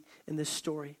see in this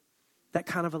story, that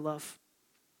kind of a love.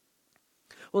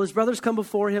 Well, his brothers come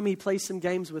before him. He plays some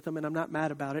games with them, and I'm not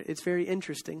mad about it. It's very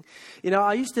interesting. You know,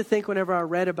 I used to think whenever I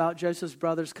read about Joseph's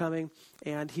brothers coming,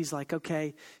 and he's like,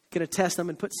 okay, going to test them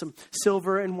and put some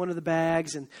silver in one of the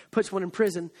bags and puts one in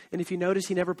prison. And if you notice,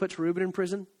 he never puts Reuben in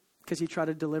prison because he tried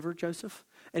to deliver Joseph.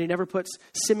 And he never puts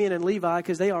Simeon and Levi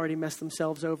because they already messed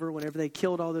themselves over whenever they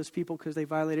killed all those people because they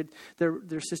violated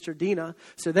their sister Dinah.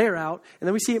 So they're out. And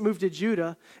then we see it move to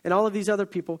Judah and all of these other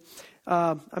people.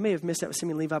 I may have missed that with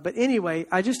Simeon and Levi. But anyway,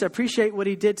 I just appreciate what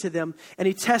he did to them. And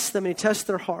he tests them and he tests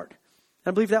their heart.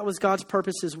 I believe that was God's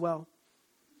purpose as well.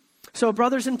 So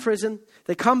brothers in prison,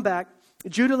 they come back.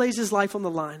 Judah lays his life on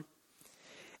the line.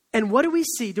 And what do we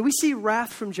see? Do we see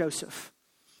wrath from Joseph?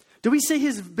 Do we see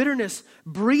his bitterness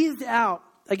breathed out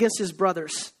against his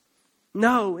brothers?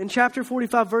 No. In chapter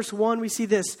 45, verse 1, we see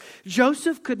this.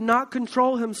 Joseph could not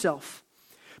control himself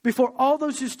before all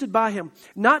those who stood by him,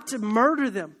 not to murder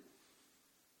them.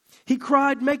 He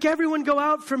cried, make everyone go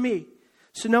out from me.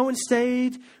 So no one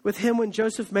stayed with him when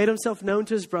Joseph made himself known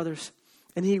to his brothers.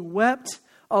 And he wept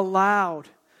aloud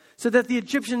so that the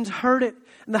Egyptians heard it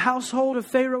and the household of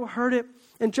Pharaoh heard it.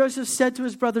 And Joseph said to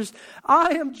his brothers,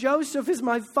 I am Joseph. Is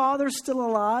my father still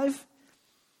alive?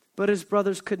 But his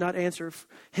brothers could not answer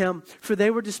him, for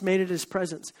they were dismayed at his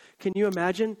presence. Can you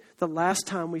imagine? The last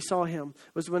time we saw him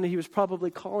was when he was probably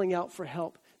calling out for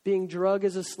help, being drugged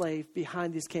as a slave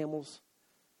behind these camels.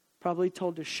 Probably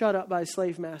told to shut up by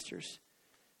slave masters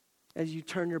as you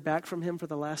turn your back from him for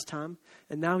the last time.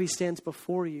 And now he stands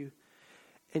before you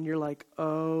and you're like,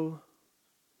 oh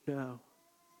no.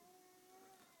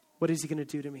 What is he going to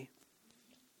do to me?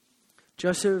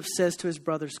 Joseph says to his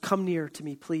brothers, come near to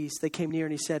me, please. They came near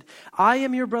and he said, I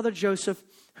am your brother Joseph,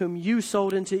 whom you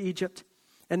sold into Egypt.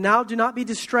 And now do not be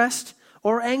distressed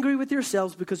or angry with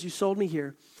yourselves because you sold me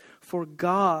here. For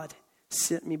God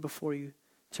sent me before you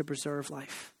to preserve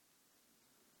life.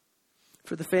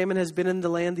 For the famine has been in the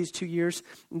land these 2 years.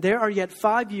 There are yet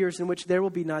 5 years in which there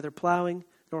will be neither plowing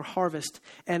nor harvest.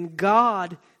 And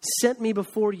God sent me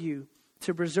before you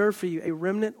to preserve for you a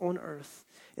remnant on earth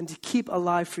and to keep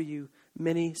alive for you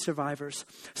many survivors.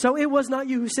 So it was not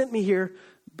you who sent me here,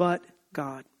 but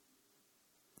God.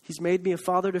 He's made me a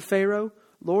father to Pharaoh,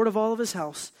 Lord of all of his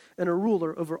house, and a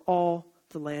ruler over all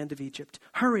the land of Egypt.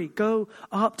 Hurry, go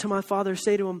up to my father.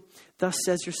 Say to him, thus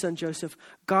says your son Joseph,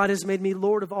 God has made me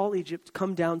Lord of all Egypt.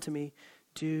 Come down to me.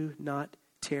 Do not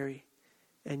tarry.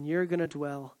 And you're going to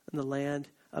dwell in the land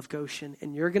of Goshen.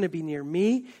 And you're going to be near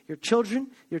me, your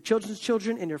children, your children's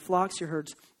children, and your flocks, your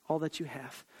herds, all that you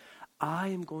have. I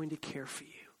am going to care for you.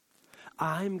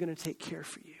 I'm going to take care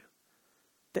for you.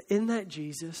 Isn't that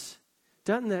Jesus?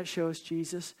 Doesn't that show us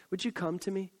Jesus? Would you come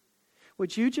to me?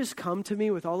 Would you just come to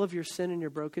me with all of your sin and your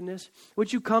brokenness?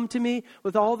 Would you come to me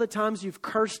with all the times you've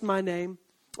cursed my name?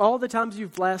 All the times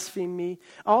you've blasphemed me,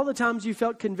 all the times you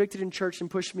felt convicted in church and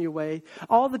pushed me away,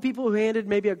 all the people who handed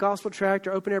maybe a gospel tract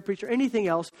or open air preach or anything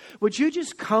else, would you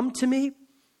just come to me?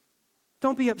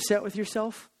 Don't be upset with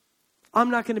yourself.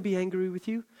 I'm not going to be angry with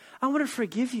you. I want to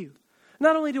forgive you.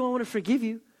 Not only do I want to forgive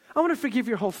you, I want to forgive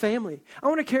your whole family. I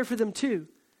want to care for them too.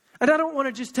 And I don't want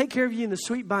to just take care of you in the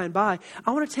sweet by and by.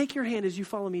 I want to take your hand as you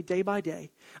follow me day by day.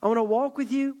 I want to walk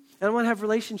with you. And I want to have a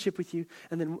relationship with you.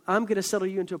 And then I'm going to settle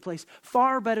you into a place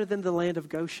far better than the land of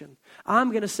Goshen.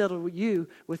 I'm going to settle you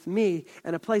with me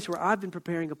in a place where I've been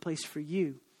preparing a place for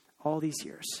you all these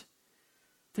years.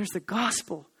 There's the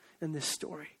gospel in this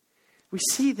story. We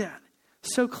see that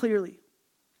so clearly.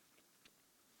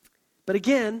 But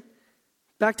again,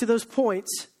 back to those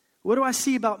points, what do I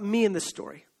see about me in this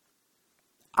story?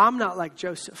 I'm not like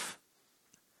Joseph.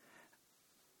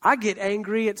 I get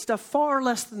angry at stuff far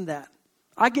less than that.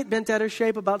 I get bent out of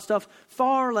shape about stuff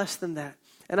far less than that.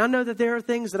 And I know that there are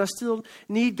things that I still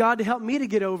need God to help me to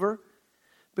get over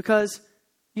because,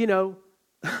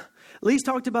 Lee's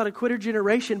talked about a quitter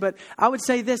generation, but I would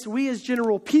say this, we as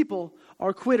general people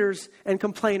are quitters and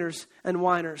complainers and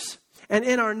whiners. And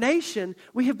in our nation,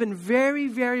 we have been very,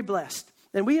 very blessed.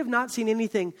 And we have not seen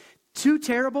anything too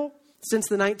terrible since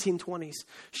the 1920s.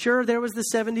 Sure, there was the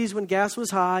 70s when gas was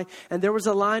high, and there was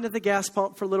a line at the gas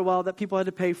pump for a little while that people had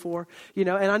to pay for, and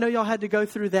I know y'all had to go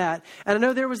through that. And I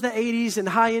know there was the 80s and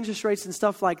high interest rates and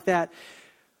stuff like that.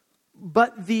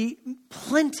 But the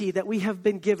plenty that we have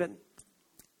been given,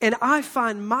 and I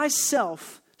find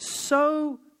myself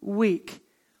so weak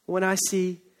when I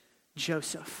see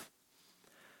Joseph.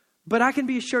 But I can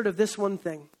be assured of this one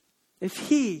thing. If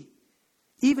he,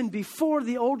 even before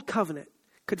the old covenant,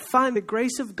 could find the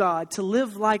grace of God to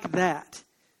live like that,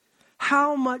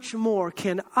 how much more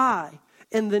can I,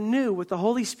 in the new, with the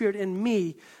Holy Spirit in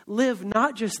me, live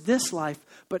not just this life,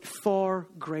 but far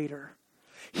greater?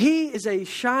 He is a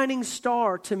shining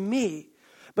star to me,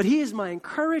 but he is my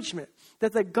encouragement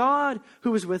that the God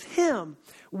who is with him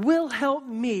will help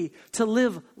me to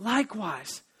live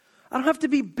likewise. I don't have to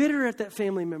be bitter at that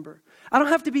family member. I don't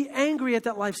have to be angry at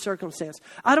that life circumstance.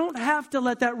 I don't have to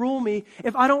let that rule me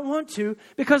if I don't want to,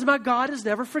 because my God has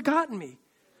never forgotten me.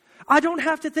 I don't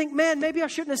have to think, man, maybe I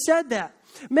shouldn't have said that.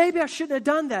 Maybe I shouldn't have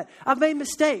done that. I've made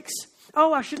mistakes.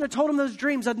 Oh, I shouldn't have told him those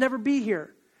dreams. I'd never be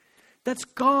here. That's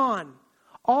gone.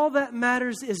 All that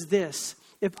matters is this.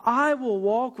 If I will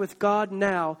walk with God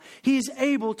now, he is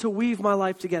able to weave my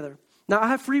life together. Now, I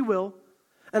have free will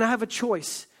and I have a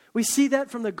choice. We see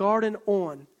that from the garden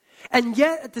on. And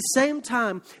yet, at the same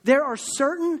time, there are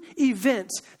certain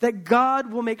events that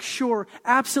God will make sure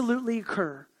absolutely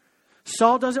occur.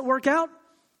 Saul doesn't work out,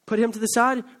 put him to the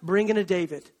side, bring in a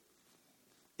David.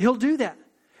 He'll do that.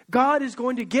 God is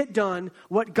going to get done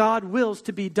what God wills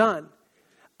to be done.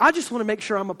 I just want to make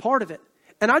sure I'm a part of it.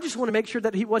 And I just want to make sure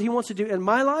that what he wants to do in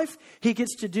my life, he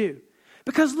gets to do.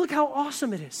 Because look how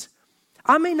awesome it is.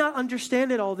 I may not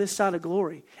understand it all this side of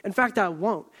glory. In fact, I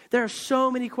won't. There are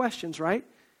so many questions, right?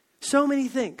 So many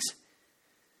things.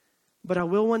 But I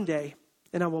will one day,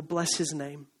 and I will bless his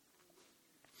name.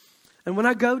 And when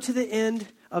I go to the end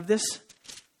of this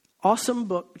awesome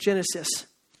book, Genesis,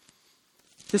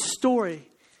 this story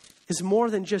is more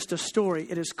than just a story.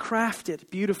 It is crafted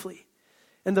beautifully.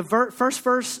 And the first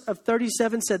verse of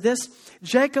 37 said this: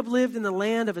 Jacob lived in the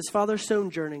land of his father's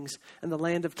sojournings, in the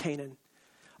land of Canaan.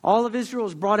 All of Israel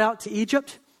was brought out to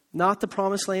Egypt, not the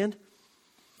promised land.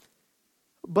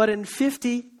 But in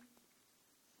 50,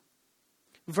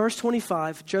 verse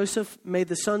 25, Joseph made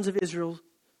the sons of Israel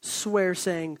swear,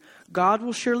 saying, God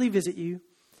will surely visit you,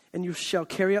 and you shall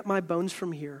carry up my bones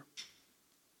from here.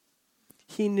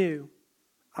 He knew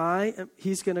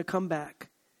he's going to come back.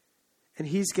 And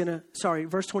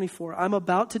verse 24, I'm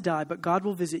about to die, but God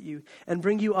will visit you and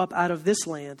bring you up out of this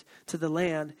land to the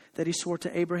land that he swore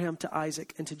to Abraham, to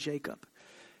Isaac, and to Jacob.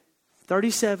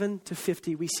 37 to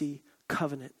 50, we see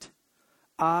covenant.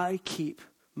 I keep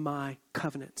my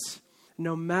covenants.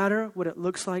 No matter what it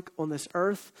looks like on this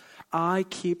earth, I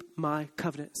keep my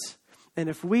covenants. And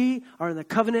if we are in the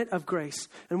covenant of grace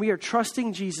and we are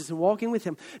trusting Jesus and walking with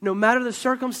him, no matter the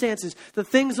circumstances, the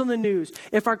things on the news,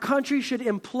 if our country should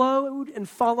implode and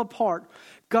fall apart,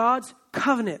 God's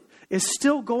covenant is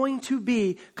still going to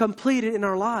be completed in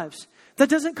our lives. That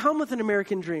doesn't come with an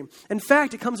American dream. In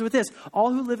fact, it comes with this: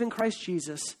 all who live in Christ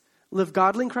Jesus, live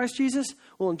godly in Christ Jesus,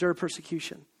 will endure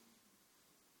persecution.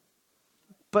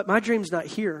 But my dream's not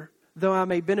here, though I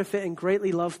may benefit and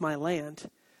greatly love my land.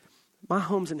 My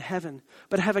home's in heaven,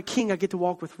 but I have a king I get to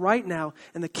walk with right now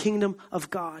in the kingdom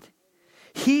of God.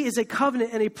 He is a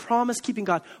covenant and a promise-keeping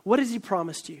God. What has he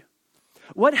promised you?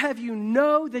 What have you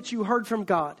know that you heard from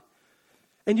God?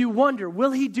 And you wonder,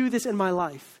 will he do this in my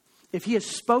life? If he has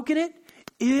spoken it,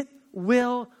 it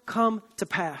will come to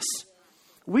pass.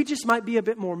 We just might be a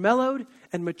bit more mellowed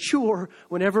and mature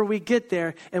whenever we get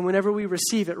there and whenever we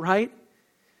receive it, right?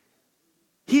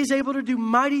 He is able to do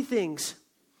mighty things.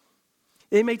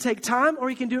 It may take time, or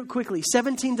he can do it quickly.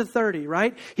 17 to 30,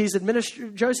 right?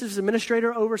 Joseph's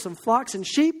administrator over some flocks and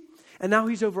sheep, and now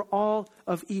he's over all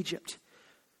of Egypt.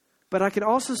 But I can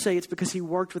also say it's because he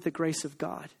worked with the grace of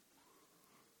God.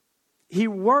 He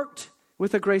worked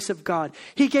with the grace of God.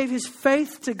 He gave his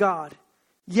faith to God,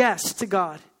 yes, to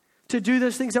God, to do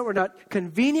those things that were not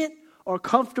convenient or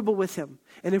comfortable with him.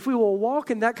 And if we will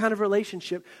walk in that kind of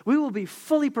relationship, we will be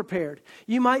fully prepared.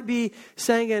 You might be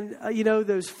saying,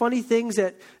 those funny things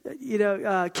at,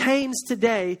 Cane's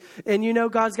today,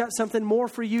 and God's got something more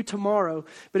for you tomorrow.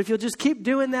 But if you'll just keep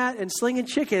doing that and slinging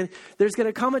chicken, there's going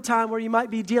to come a time where you might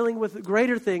be dealing with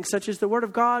greater things, such as the Word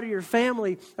of God or your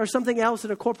family or something else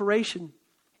in a corporation.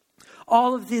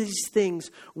 All of these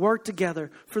things work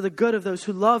together for the good of those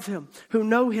who love him, who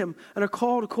know him, and are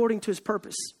called according to his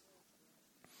purpose.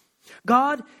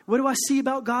 God, what do I see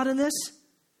about God in this?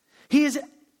 He is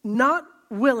not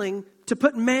willing to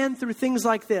put man through things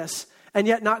like this and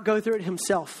yet not go through it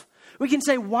himself. We can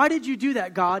say, why did you do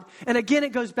that, God? And again,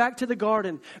 it goes back to the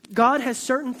garden. God has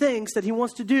certain things that he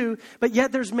wants to do, but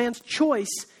yet there's man's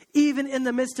choice even in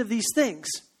the midst of these things.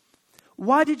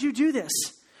 Why did you do this?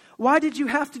 Why did you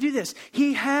have to do this?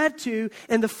 He had to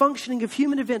in the functioning of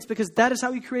human events because that is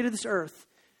how he created this earth.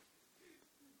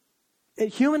 In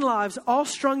human lives all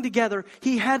strung together,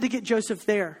 he had to get Joseph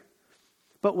there.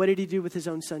 But what did he do with his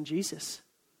own son, Jesus?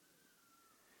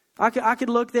 I could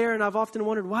look there and I've often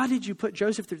wondered, why did you put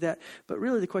Joseph through that? But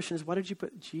really the question is, why did you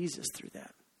put Jesus through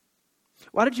that?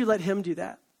 Why did you let him do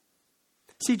that?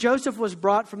 See, Joseph was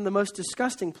brought from the most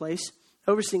disgusting place,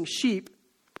 overseeing sheep,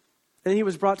 and he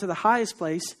was brought to the highest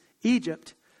place,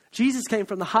 Egypt. Jesus came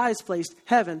from the highest place,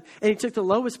 heaven, and he took the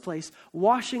lowest place,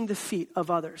 washing the feet of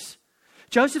others.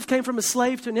 Joseph came from a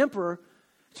slave to an emperor,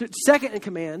 to second in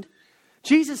command.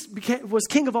 Jesus was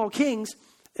king of all kings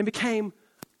and became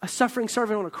a suffering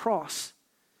servant on a cross.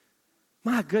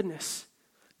 My goodness.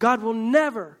 God will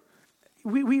never,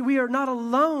 we are not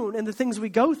alone in the things we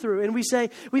go through. And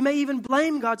we may even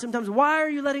blame God sometimes. Why are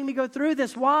you letting me go through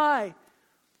this? Why?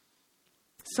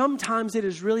 Sometimes it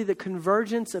is really the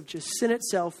convergence of just sin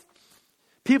itself,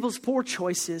 people's poor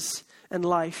choices in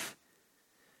life.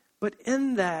 But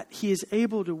in that, he is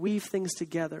able to weave things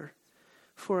together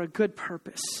for a good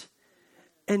purpose.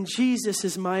 And Jesus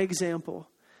is my example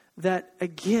that,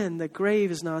 again, the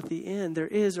grave is not the end. There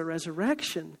is a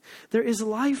resurrection. There is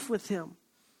life with him.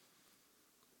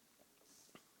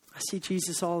 I see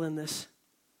Jesus all in this.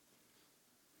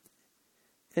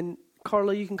 And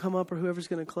Carla, you can come up, or whoever's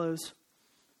going to close.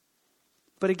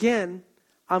 But again,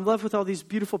 I'm left with all these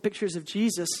beautiful pictures of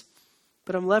Jesus,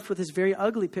 but I'm left with this very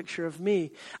ugly picture of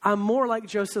me. I'm more like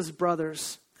Joseph's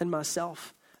brothers and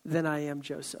myself than I am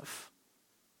Joseph.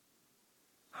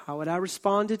 How would I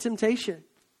respond to temptation?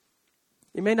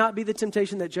 It may not be the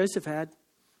temptation that Joseph had.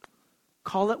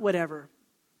 Call it whatever.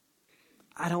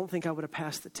 I don't think I would have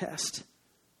passed the test.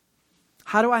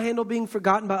 How do I handle being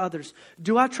forgotten by others?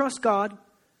 Do I trust God,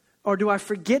 or do I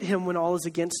forget him when all is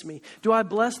against me? Do I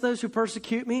bless those who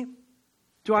persecute me?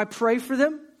 Do I pray for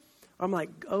them? I'm like,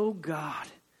 oh God,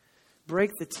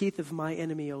 break the teeth of my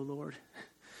enemy, oh Lord.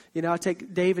 I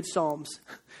take David's Psalms,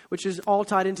 which is all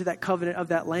tied into that covenant of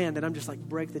that land. And I'm just like,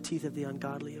 break the teeth of the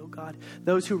ungodly, oh God.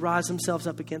 Those who rise themselves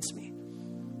up against me.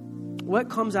 What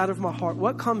comes out of my heart?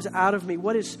 What comes out of me?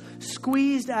 What is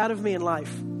squeezed out of me in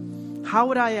life? How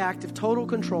would I act if total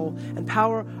control and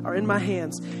power are in my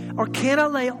hands? Or can I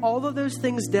lay all of those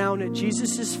things down at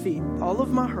Jesus' feet? All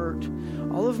of my hurt,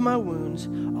 all of my wounds,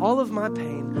 all of my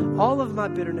pain, all of my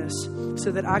bitterness, so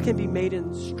that I can be made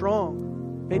strong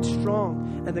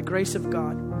in the grace of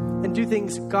God and do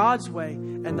things God's way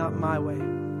and not my way.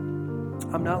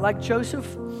 I'm not like Joseph,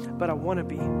 but I want to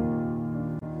be.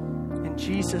 And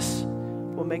Jesus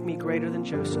will make me greater than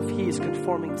Joseph. He is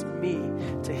conforming me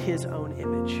to his own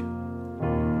image.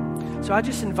 So I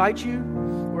just invite you,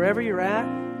 wherever you're at,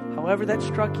 however that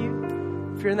struck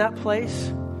you, if you're in that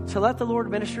place, to let the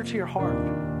Lord minister to your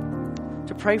heart,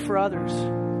 to pray for others.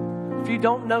 If you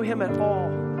don't know him at all,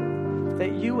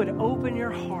 that you would open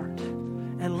your heart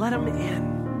and let him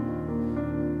in.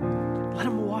 Let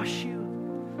him wash you.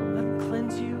 Let him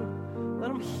cleanse you.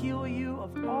 Let him heal you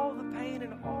of all the pain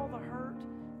and all the hurt.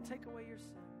 Take away your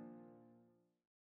sin.